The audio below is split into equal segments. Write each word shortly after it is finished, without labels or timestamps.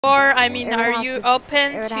Or, I mean, are have you to-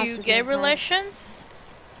 open it would have to to gay be her. relations?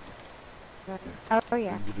 Oh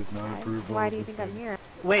yeah. It is not approval Why of do you this think I'm thing. here?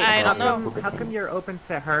 Wait, I don't how come you're open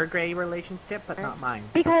to her gay relationship but not mine?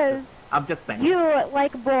 Because I'm just saying. you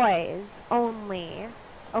like boys only.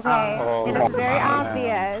 Okay? And it's very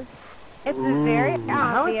obvious. It's very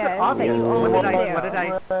How is obvious it that obvious? you only What do. did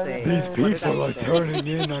I say? These What did people I are say? turning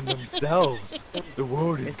in on themselves. The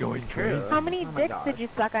world is It's going true. crazy. How many Oh my dicks gosh. did you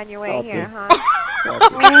suck on your way Stop here, it. huh?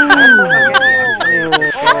 Why don't you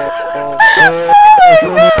fix those split ends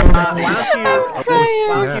for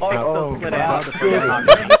the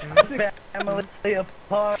conversation? Family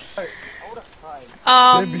apart.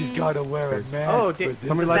 Debbie's gotta wear a mask. Oh, for does this.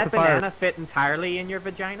 Somebody light that the fire. banana fit entirely in your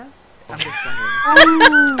vagina? I'm just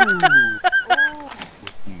wondering.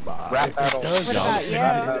 Rap battle. Does What about you?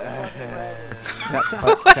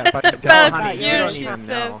 About honey, you, you don't she even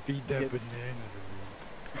said. know. Feed that banana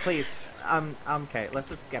to Please, okay, let's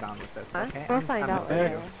just get on with this, Huh? okay? We'll find out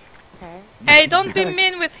later. Okay. Hey, don't be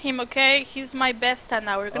mean with him, okay? He's my besta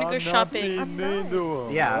now. We're gonna go shopping. I'm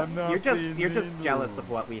not. Yeah, I'm not you're being just mean to jealous him. of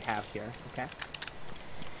what we have here, okay?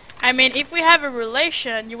 I mean, if we have a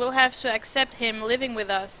relation, you will have to accept him living with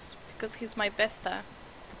us because he's my besta.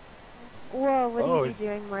 Well, would Oh, he be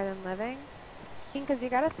doing more than living? Because you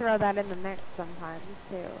gotta throw that in the mix sometimes,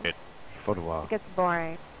 too. For a while. It gets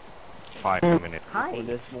boring. 5 minutes. Hi!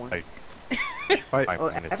 This one. Like, Right. 5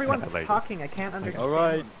 Oh, minutes everyone's late. talking, I can't understand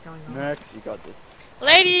Alright, what's going on. next. You got this.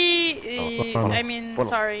 Lady, follow. I mean, Follow.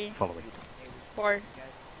 sorry. Follow me. Or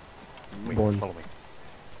Wait, Born. follow me.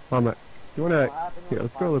 Mama, you wanna... Here,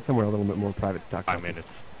 let's go somewhere a little bit more private to talk 5 about this. minutes.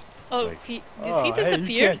 oh, Like- did Oh, he hey,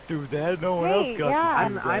 disappear? you can't do that. No one Hey, else got yeah.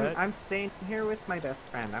 to do that. I'm staying here with my best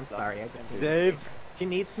friend, I'm sorry, I didn't Dave, She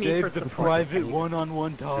needs me for Dave, the support. private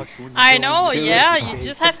one-on-one talk. when you I go know, in the yeah. village. You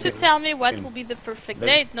just have to tell me what will be the perfect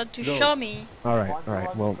date, not to show me. Alright,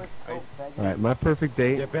 well... Alright, my perfect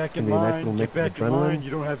date Get back can in be a nice little line. mix Get of back in line. adrenaline. You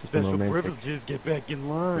don't have just special romantic. privileges. Get back in Throw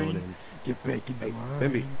it line. in. Get back in the Hey, line.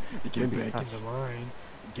 Bimby. Get Bimby, back hush. in the line.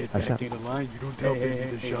 Get Hush back up. in the line. You don't tell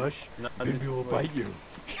Bimby to shush. Bimby will bite you.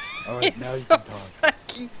 Alright, It's now you so can talk.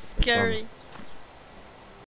 fucking scary.